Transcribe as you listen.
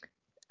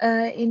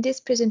In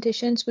these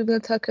presentations, we will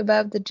talk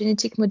about the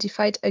genetic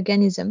modified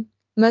organism,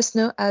 most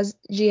known as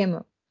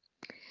GMO.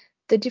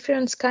 The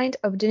different kinds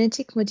of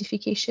genetic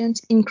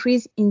modifications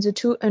increase in the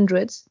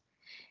 200s,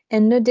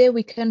 and nowadays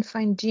we can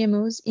find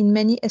GMOs in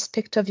many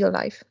aspects of your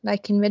life,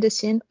 like in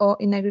medicine or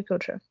in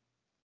agriculture.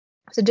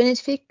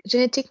 The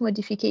genetic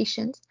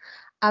modifications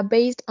are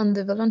based on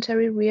the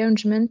voluntary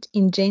rearrangement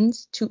in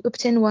genes to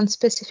obtain one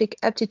specific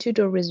aptitude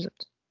or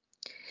result.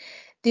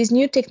 These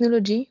new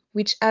technology,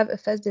 which have a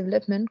fast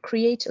development,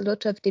 create a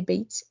lot of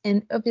debates,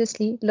 and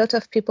obviously a lot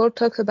of people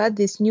talk about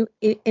this new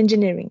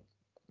engineering.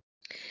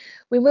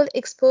 We will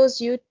expose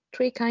you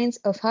 3 kinds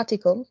of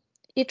articles.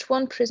 Each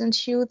one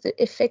presents you the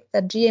effect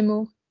that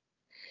GMO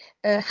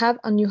have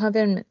on your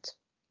environment.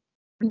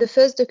 The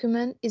first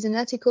document is an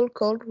article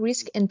called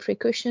Risk and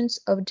Precautions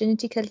of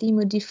Genetically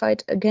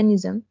Modified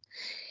Organisms,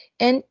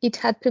 and it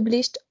had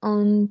published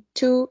on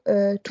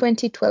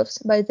 2012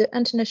 by the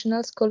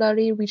International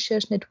Scholarly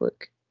Research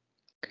Network.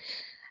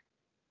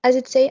 As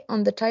it says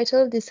on the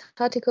title, this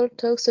article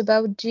talks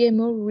about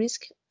GMO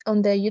risk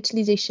on their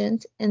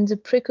utilizations and the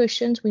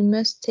precautions we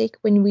must take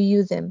when we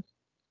use them.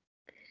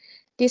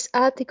 This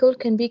article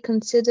can be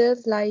considered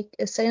like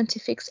a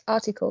scientific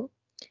article.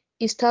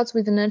 It starts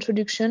with an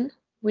introduction,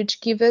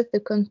 which gives us the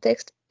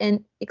context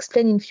and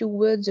explains in few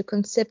words the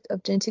concept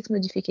of genetic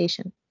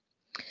modification.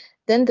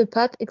 Then the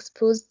part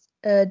exposes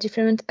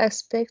different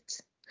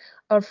aspects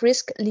of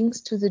risk links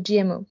to the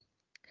GMO.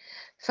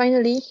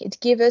 Finally, it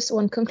gives us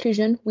one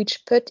conclusion,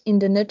 which put in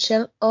the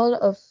nutshell all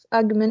of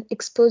argument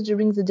exposed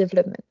during the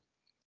development.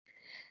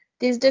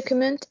 This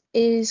document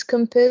is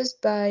composed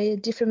by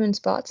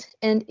different parts,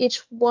 and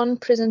each one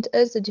presents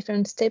us the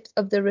different steps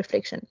of the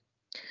reflection.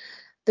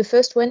 The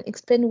first one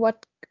explains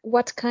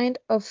what kind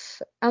of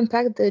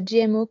impact the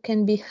GMO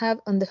can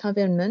have on the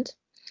environment,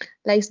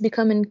 like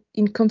becoming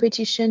in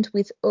competition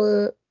with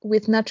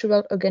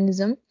natural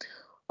organisms,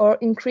 or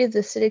increase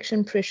the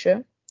selection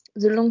pressure.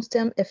 The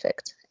long-term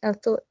effect are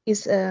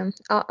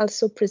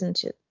also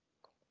presented.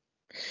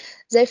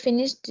 They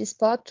finished this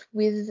part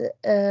with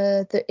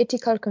the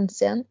ethical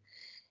concern,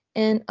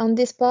 and on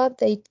this part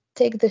they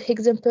take the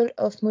example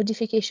of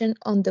modification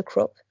on the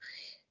crop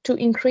to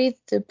increase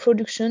the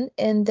production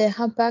and the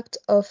impact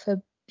of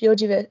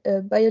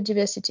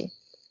biodiversity.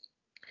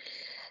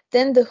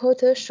 Then the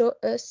author shows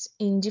us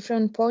in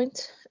different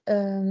points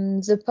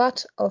the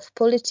part of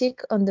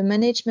politics on the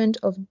management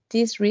of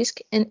this risk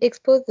and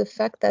expose the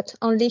fact that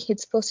only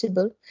it's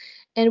possible,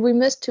 and we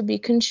must to be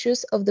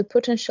conscious of the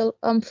potential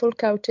harmful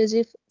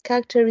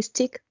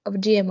characteristic of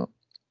GMO.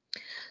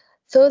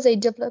 So they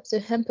develop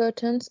the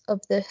importance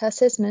of the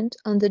assessment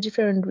on the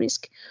different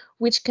risks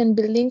which can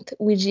be linked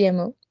with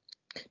GMO.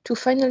 To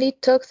finally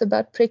talk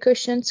about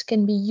precautions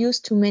can be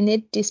used to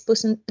manage this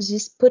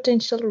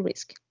potential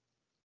risk.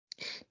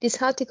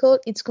 This article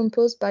is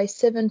composed by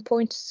 7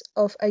 points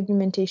of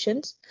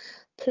argumentations,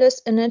 plus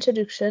an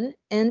introduction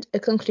and a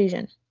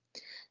conclusion.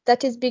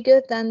 That is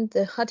bigger than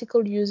the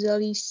article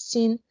usually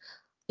seen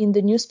in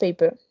the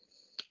newspaper.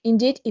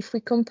 Indeed, if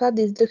we compare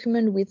this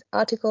document with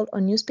article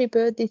on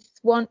newspaper, this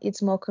one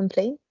is more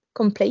complete.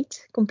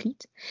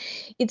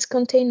 It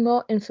contains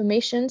more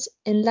information,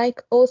 and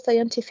like all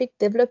scientific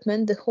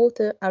development, the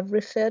author have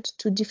referred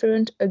to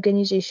different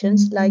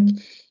organizations like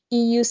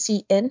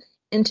IUCN,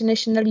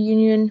 International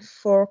Union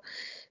for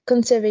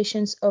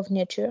Conservation of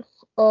Nature,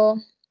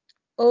 or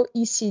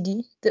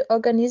OECD, the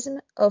Organism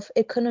of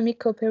Economic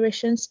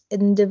Cooperation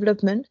and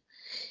Development,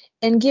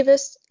 and give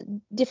us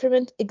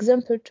different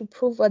examples to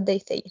prove what they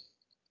say.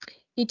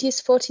 It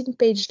is 14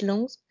 pages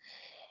long,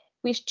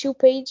 with 2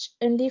 pages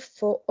only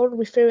for all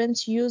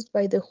reference used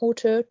by the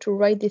author to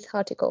write this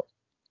article.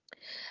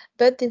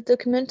 But this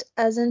document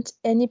hasn't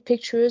any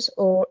pictures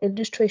or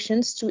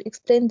illustrations to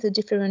explain the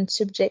different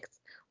subjects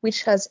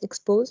which has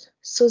exposed,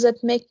 so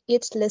that make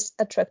it less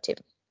attractive.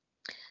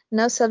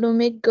 Now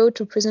Salome go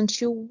to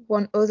present you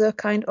one other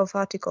kind of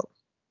article.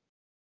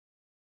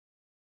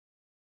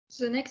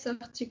 The next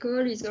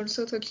article is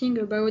also talking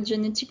about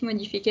genetic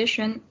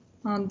modification,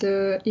 and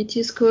it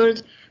is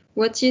called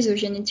What is a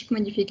Genetic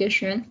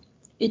Modification?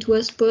 It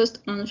was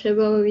posted on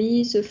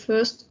February the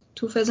 1st,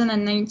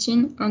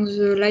 2019 on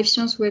the Life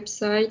Science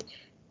website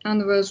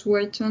and was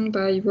written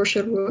by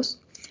Rochelle Rose.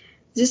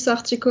 This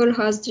article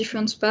has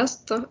different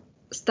parts,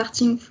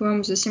 starting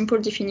from the simple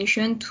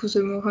definition to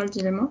the moral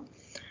dilemma.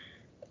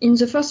 In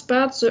the first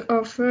part, the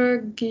author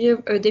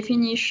gives a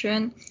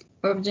definition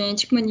of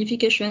genetic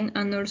modification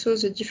and also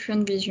the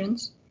different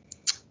visions.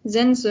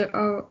 Then the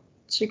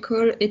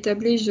article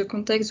establishes the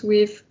context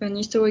with an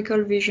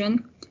historical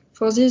vision.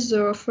 For this,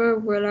 the author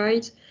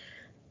relied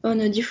on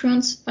a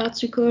different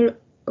article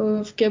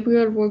of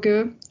Gabriel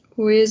Roger,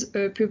 who is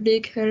a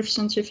public health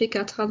scientific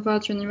at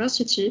Harvard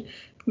University,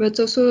 but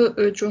also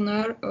a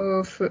journal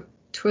of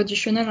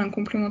traditional and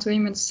complementary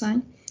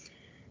medicine.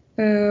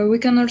 We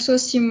can also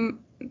see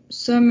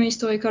some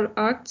historical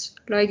acts,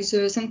 like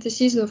the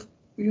synthesis of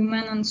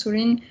human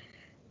insulin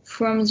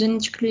from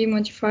genetically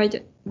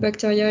modified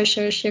bacteria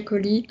Escherichia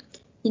coli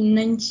in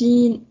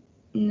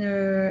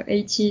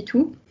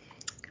 1982.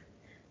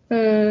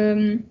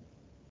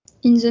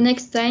 In the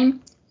next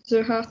time,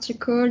 the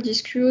article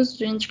discusses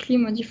genetically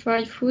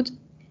modified food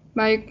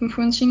by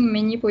confronting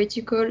many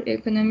political,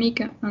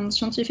 economic, and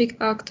scientific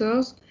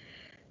actors.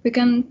 We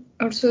can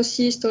also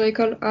see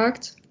historical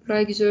acts,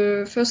 like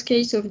the first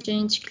case of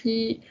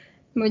genetically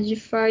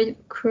modified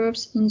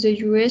crops in the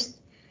US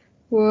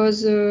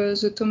was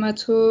the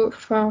tomato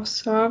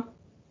farsa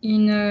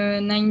in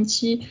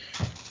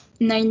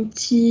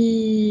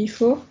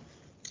 1994.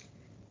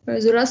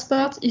 The last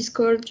part is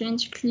called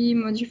genetically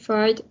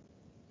modified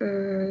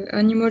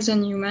animals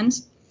and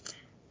humans.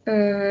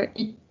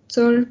 It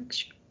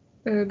talks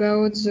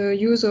about the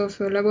use of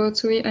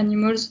laboratory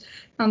animals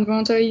and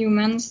voluntary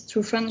humans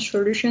to find a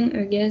solution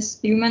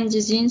against human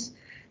disease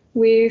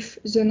with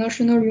the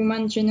National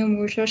Human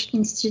Genome Research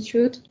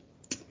Institute.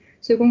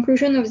 The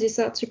conclusion of this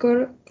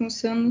article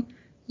concerns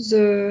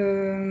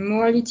the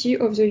morality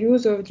of the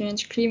use of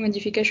genetically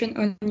modification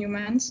on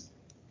humans.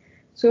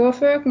 The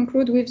author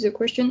concludes with the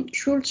question,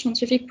 should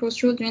scientific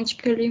pursue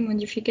genetically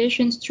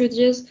modification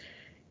studies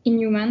in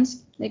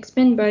humans,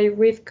 explained by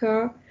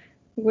Rivka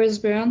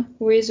Westburn,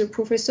 who is a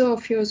professor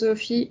of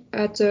philosophy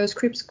at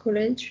Scripps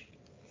College.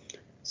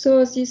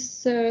 So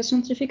this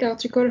scientific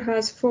article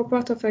has 4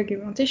 parts of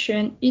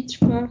argumentation. Each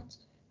part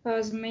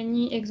has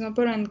many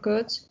examples and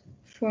quotes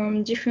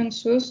from different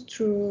sources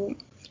to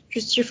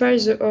justify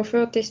the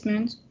author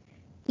statement.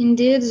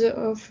 Indeed, the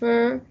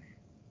author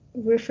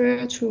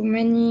refers to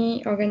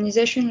many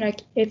organizations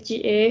like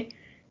FDA,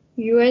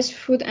 US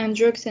Food and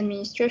Drugs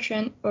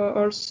Administration, or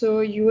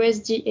also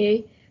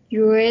USDA,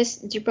 US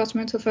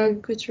Department of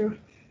Agriculture.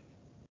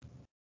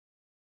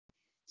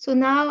 So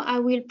now I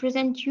will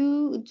present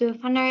you the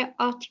final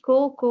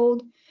article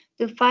called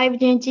The 5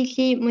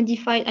 Genetically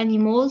Modified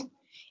Animals.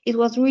 It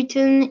was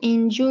written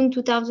in June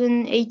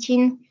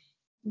 2018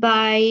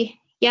 by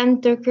Jan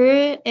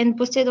Tucker and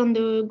posted on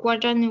the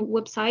Guardian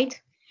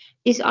website.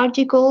 This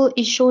article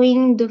is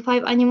showing the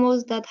 5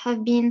 animals that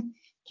have been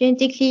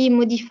genetically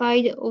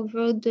modified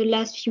over the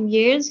last few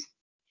years.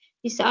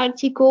 This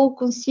article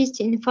consists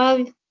in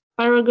 5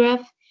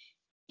 paragraphs.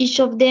 Each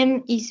of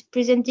them is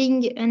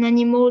presenting an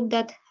animal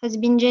that has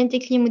been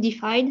genetically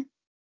modified.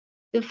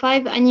 The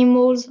 5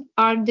 animals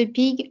are the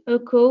pig, a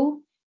cow,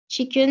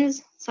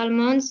 chickens,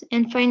 salmons,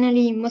 and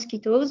finally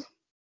mosquitoes.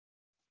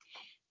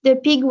 The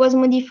pig was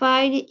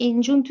modified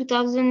in June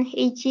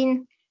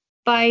 2018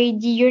 by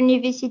the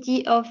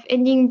University of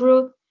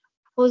Edinburgh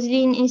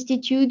Roslin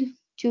Institute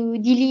to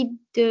delete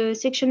the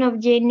section of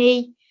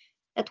DNA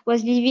that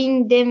was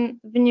leaving them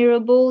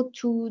vulnerable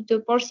to the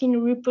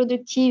porcine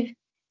reproductive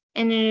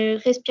and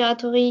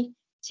respiratory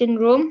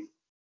syndrome.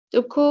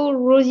 The cow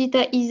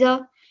Rosita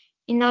Isa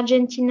in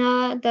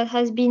Argentina that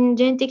has been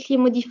genetically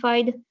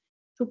modified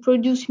to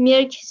produce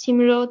milk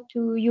similar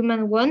to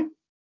human one.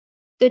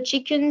 The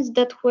chickens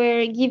that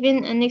were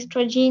given an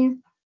extra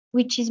gene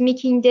which is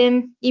making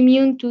them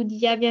immune to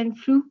the avian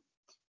flu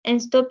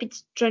and stop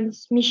its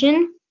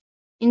transmission.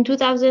 In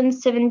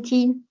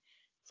 2017,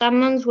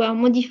 salmons were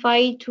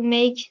modified to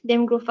make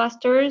them grow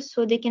faster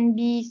so they can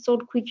be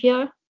sold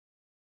quicker.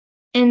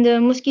 And the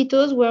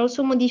mosquitoes were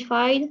also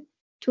modified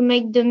to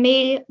make the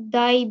male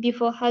die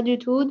before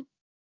adulthood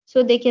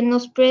so they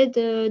cannot spread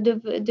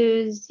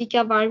the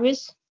Zika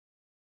virus.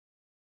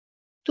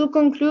 To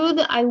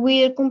conclude, I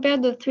will compare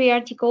the 3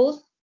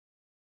 articles.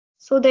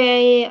 So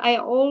they are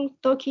all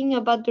talking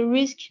about the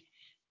risk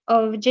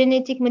of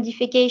genetic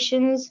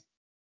modifications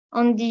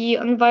on the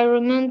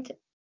environment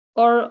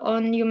or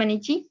on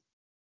humanity.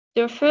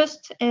 The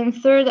first and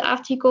third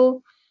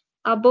article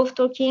are both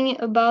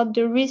talking about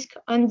the risk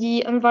on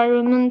the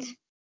environment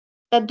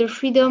that the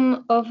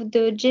freedom of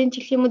the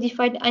genetically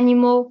modified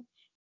animal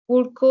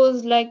would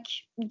cause, like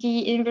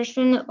the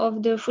inversion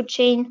of the food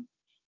chain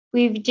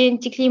with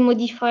genetically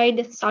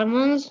modified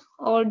salmons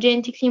or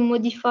genetically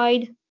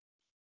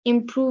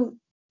improved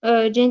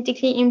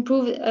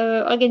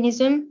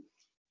organism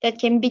that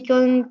can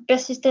become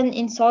persistent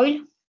in soil.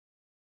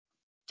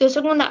 The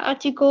second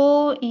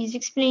article is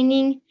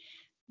explaining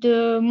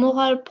the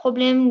moral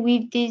problem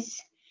with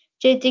these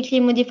genetically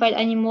modified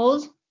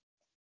animals.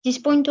 This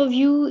point of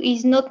view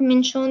is not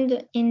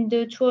mentioned in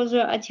the 2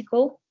 other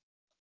articles.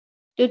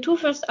 The 2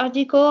 first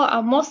articles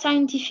are more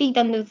scientific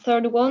than the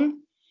third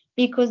one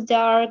because they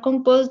are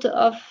composed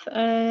of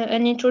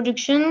an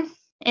introduction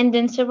and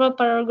then several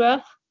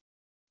paragraphs,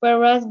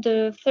 whereas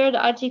the third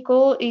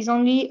article is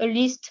only a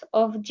list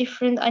of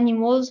different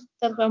animals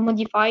that were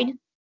modified.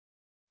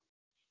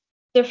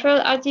 The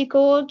third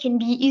article can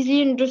be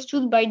easily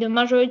understood by the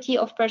majority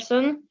of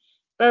persons,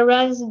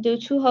 whereas the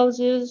 2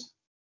 others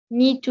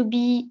need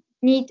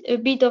a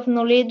bit of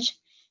knowledge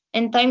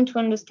and time to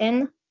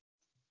understand.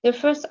 The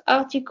first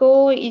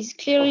article is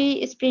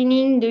clearly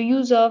explaining the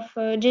use of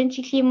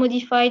genetically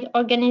modified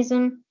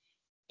organisms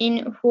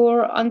in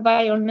our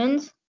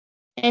environment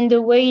and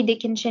the way they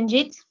can change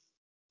it.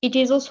 It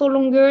is also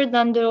longer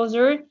than the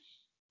other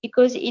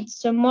because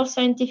it's a more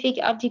scientific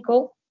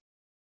article.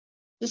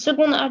 The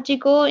second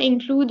article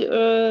includes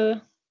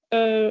a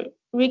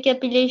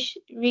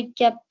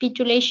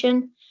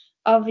recapitulation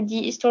of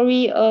the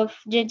history of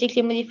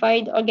genetically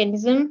modified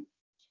organisms.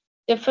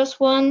 The first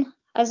one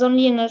has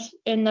only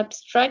an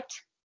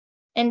abstract,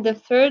 and the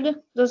third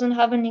doesn't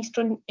have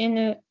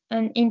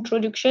an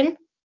introduction.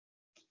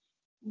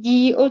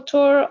 The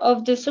author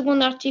of the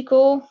second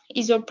article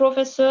is a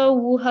professor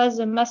who has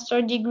a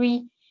master's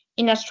degree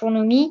in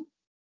astronomy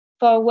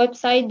for a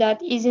website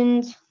that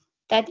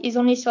is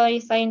only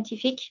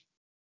scientific.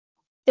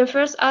 The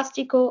first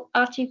article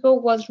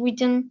was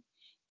written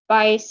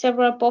by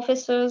several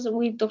professors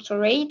with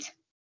doctorate,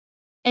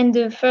 and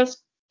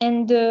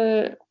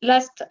the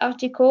last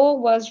article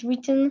was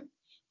written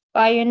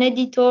by an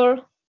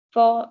editor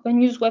for a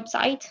news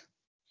website.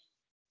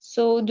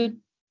 So the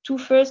two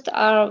first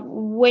are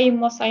way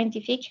more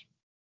scientific.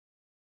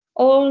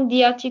 All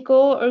the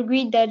article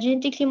agreed that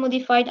genetically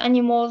modified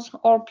animals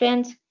or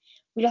plants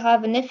will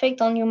have an effect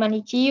on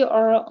humanity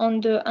or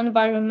on the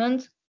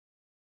environment,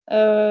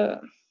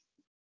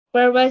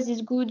 whereas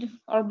it's good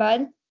or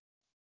bad.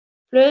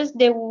 Plus,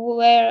 they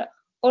were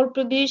all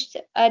published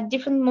at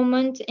different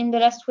moments in the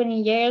last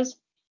 20 years,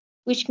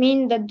 which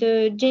means that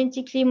the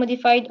genetically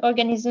modified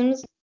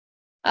organisms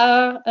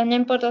are an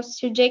important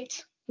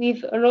subject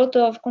with a lot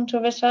of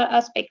controversial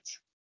aspects.